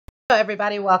Hello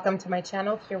everybody, welcome to my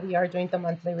channel. Here we are doing the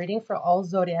monthly reading for all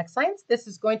zodiac signs. This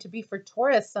is going to be for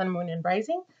Taurus, Sun, Moon, and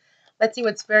Rising. Let's see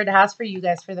what Spirit has for you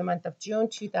guys for the month of June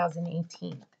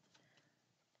 2018.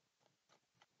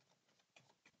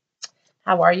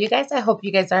 How are you guys? I hope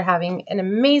you guys are having an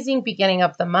amazing beginning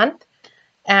of the month.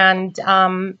 And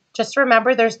just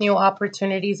remember, there's new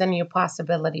opportunities and new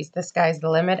possibilities. The sky's the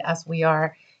limit as we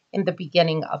are in the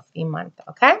beginning of the month,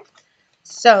 okay?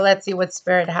 So let's see what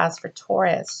Spirit has for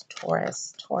Taurus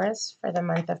for the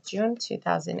month of June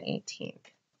 2018.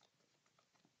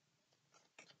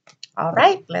 All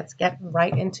right, let's get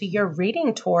right into your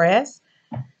reading, Taurus.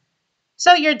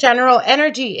 So your general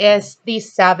energy is the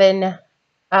Seven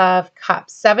of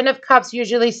Cups. Seven of Cups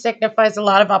usually signifies a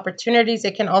lot of opportunities.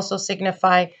 It can also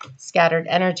signify scattered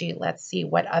energy. Let's see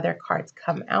what other cards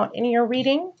come out in your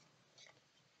reading.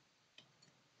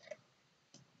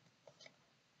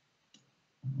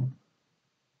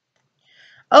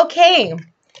 Okay,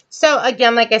 so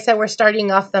again, like I said, we're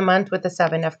starting off the month with the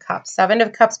Seven of Cups. Seven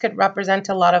of Cups could represent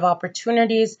a lot of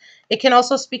opportunities. It can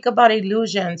also speak about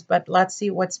illusions, but let's see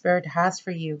what Spirit has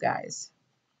for you guys.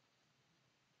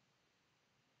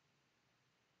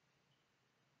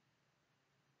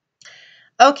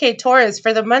 Okay, Taurus,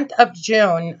 for the month of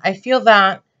June, I feel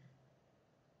that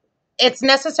it's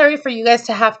necessary for you guys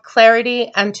to have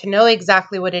clarity and to know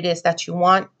exactly what it is that you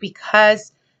want,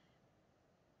 because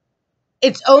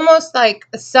it's almost like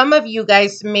some of you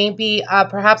guys maybe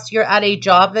perhaps you're at a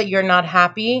job that you're not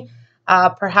happy.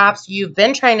 Perhaps you've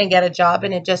been trying to get a job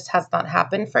and it just has not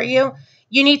happened for you.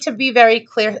 You need to be very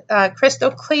clear, crystal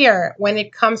clear when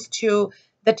it comes to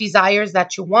the desires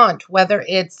that you want, whether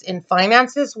it's in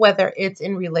finances, whether it's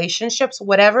in relationships,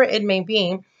 whatever it may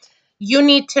be. You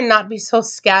need to not be so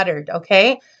scattered,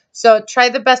 okay? So try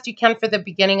the best you can for the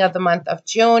beginning of the month of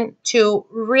June to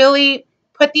really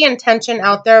put the intention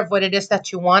out there of what it is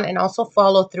that you want and also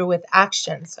follow through with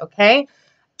actions, okay?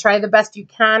 Try the best you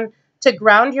can to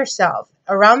ground yourself.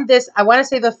 Around this, I want to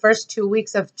say the first 2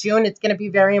 weeks of June, it's going to be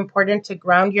very important to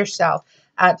ground yourself,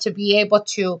 to be able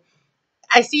to,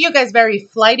 I see you guys very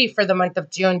flighty for the month of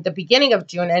June, the beginning of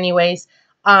June anyways.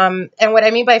 And what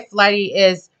I mean by flighty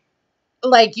is,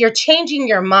 like, you're changing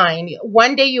your mind.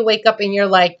 One day you wake up and you're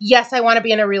like, yes, I want to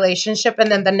be in a relationship.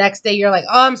 And then the next day you're like,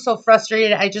 oh, I'm so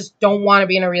frustrated. I just don't want to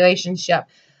be in a relationship.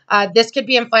 This could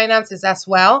be in finances as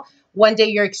well. One day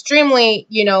you're extremely,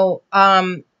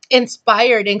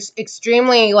 inspired,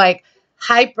 extremely like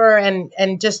hyper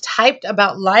and just hyped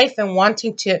about life and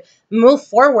wanting to move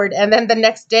forward. And then the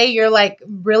next day you're like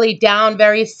really down,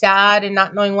 very sad and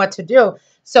not knowing what to do.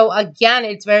 So again,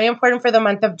 it's very important for the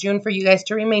month of June for you guys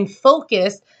to remain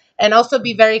focused and also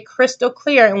be very crystal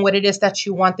clear in what it is that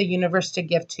you want the universe to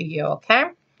give to you, okay?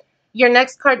 Your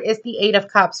next card is the Eight of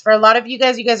Cups. For a lot of you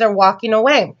guys are walking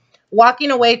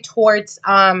away towards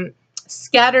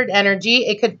scattered energy.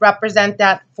 It could represent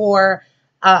that for,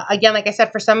 again, like I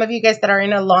said, for some of you guys that are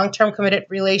in a long-term committed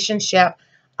relationship,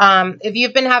 if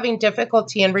you've been having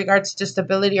difficulty in regards to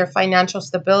stability or financial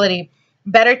stability,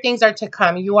 better things are to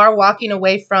come. You are walking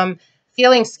away from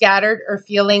feeling scattered or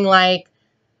feeling like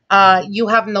you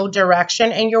have no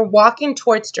direction, and you're walking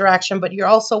towards direction, but you're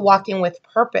also walking with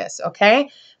purpose,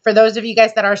 okay? For those of you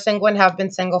guys that are single and have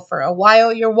been single for a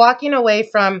while, you're walking away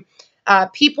from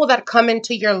people that come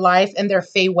into your life and they're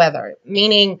fey weather,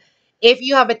 meaning if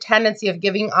you have a tendency of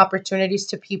giving opportunities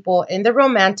to people in the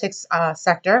romantic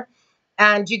sector,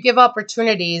 and you give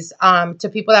opportunities to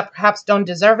people that perhaps don't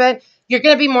deserve it, you're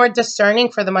going to be more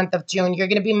discerning for the month of June. You're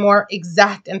going to be more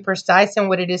exact and precise in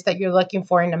what it is that you're looking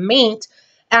for in a mate.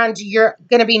 And you're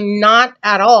going to be not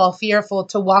at all fearful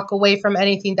to walk away from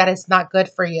anything that is not good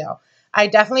for you. I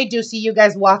definitely do see you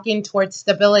guys walking towards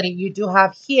stability. You do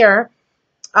have here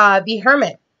the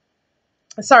Hermit.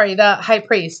 Sorry, the High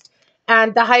Priest.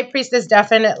 And the High Priest is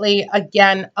definitely,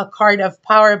 again, a card of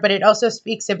power, but it also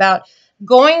speaks about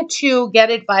going to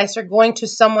get advice or going to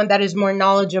someone that is more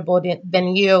knowledgeable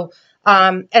than you,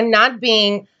 and not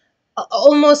being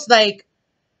almost like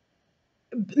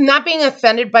not being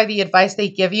offended by the advice they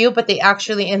give you, but they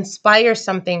actually inspire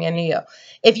something in you.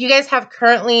 If you guys have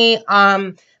currently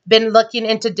been looking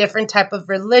into different type of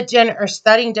religion or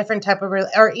studying different type of,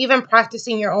 or even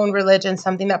practicing your own religion,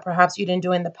 something that perhaps you didn't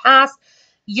do in the past,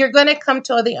 you're going to come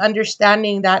to the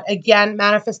understanding that, again,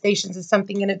 manifestations is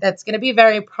something that's going to be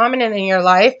very prominent in your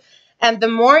life. And the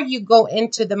more you go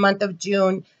into the month of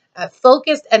June,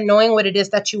 focused and knowing what it is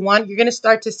that you want, you're going to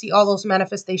start to see all those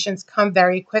manifestations come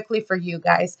very quickly for you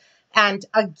guys. And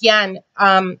again,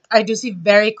 I do see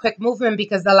very quick movement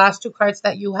because the last two cards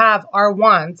that you have are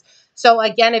wands. So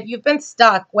again, if you've been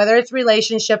stuck, whether it's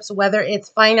relationships, whether it's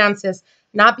finances,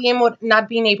 not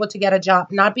being able to get a job,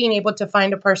 not being able to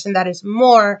find a person that is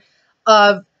more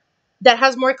of that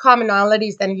has more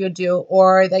commonalities than you do,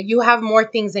 or that you have more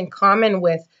things in common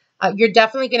with. You're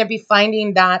definitely going to be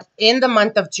finding that in the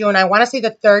month of June. I want to say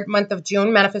the third month of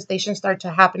June, manifestations start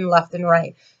to happen left and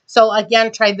right. So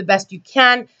again, try the best you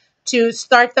can to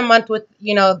start the month with,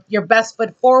 your best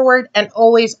foot forward, and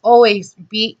always, always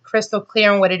be crystal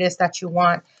clear on what it is that you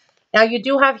want. Now, you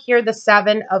do have here the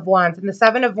Seven of Wands, and the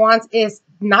Seven of Wands is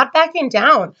not backing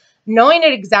down, knowing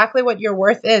it exactly what your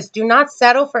worth is. Do not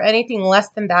settle for anything less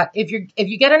than that. If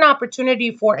you get an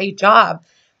opportunity for a job,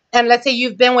 and let's say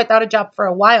you've been without a job for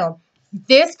a while,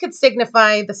 this could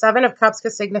signify, the Seven of Cups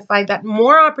could signify that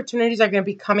more opportunities are going to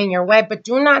be coming your way. But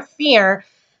do not fear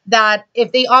that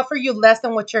if they offer you less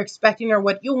than what you're expecting, or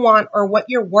what you want, or what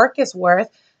your work is worth,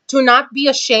 to not be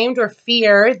ashamed or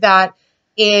fear that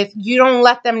if you don't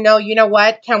let them know, you know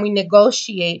what, can we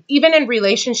negotiate? Even in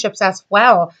relationships as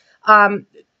well.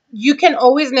 You can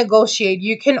always negotiate.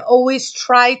 You can always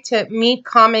try to meet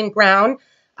common ground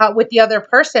with the other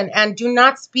person, and do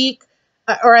not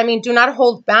do not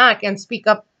hold back, and speak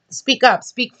up,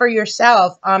 speak for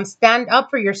yourself, stand up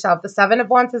for yourself. The Seven of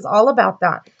Wands is all about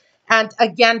that. And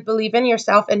again, believe in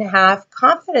yourself and have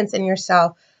confidence in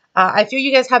yourself. I feel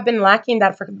you guys have been lacking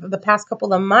that for the past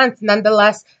couple of months.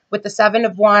 Nonetheless, with the Seven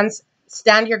of Wands,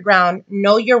 stand your ground,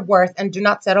 know your worth, and do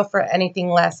not settle for anything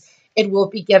less. It will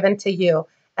be given to you,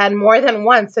 and more than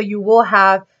once, so you will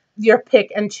have your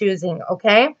pick and choosing,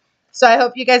 okay? So I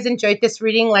hope you guys enjoyed this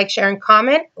reading. Like, share, and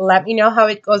comment. Let me know how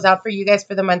it goes out for you guys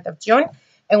for the month of June,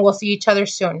 and we'll see each other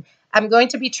soon. I'm going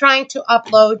to be trying to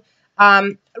upload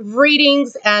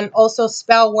readings and also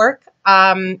spell work.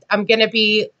 I'm going to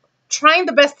be trying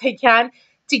the best I can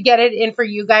to get it in for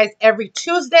you guys every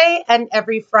Tuesday and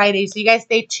every Friday. So you guys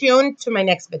stay tuned to my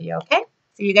next video, okay?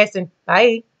 See you guys soon.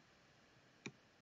 Bye.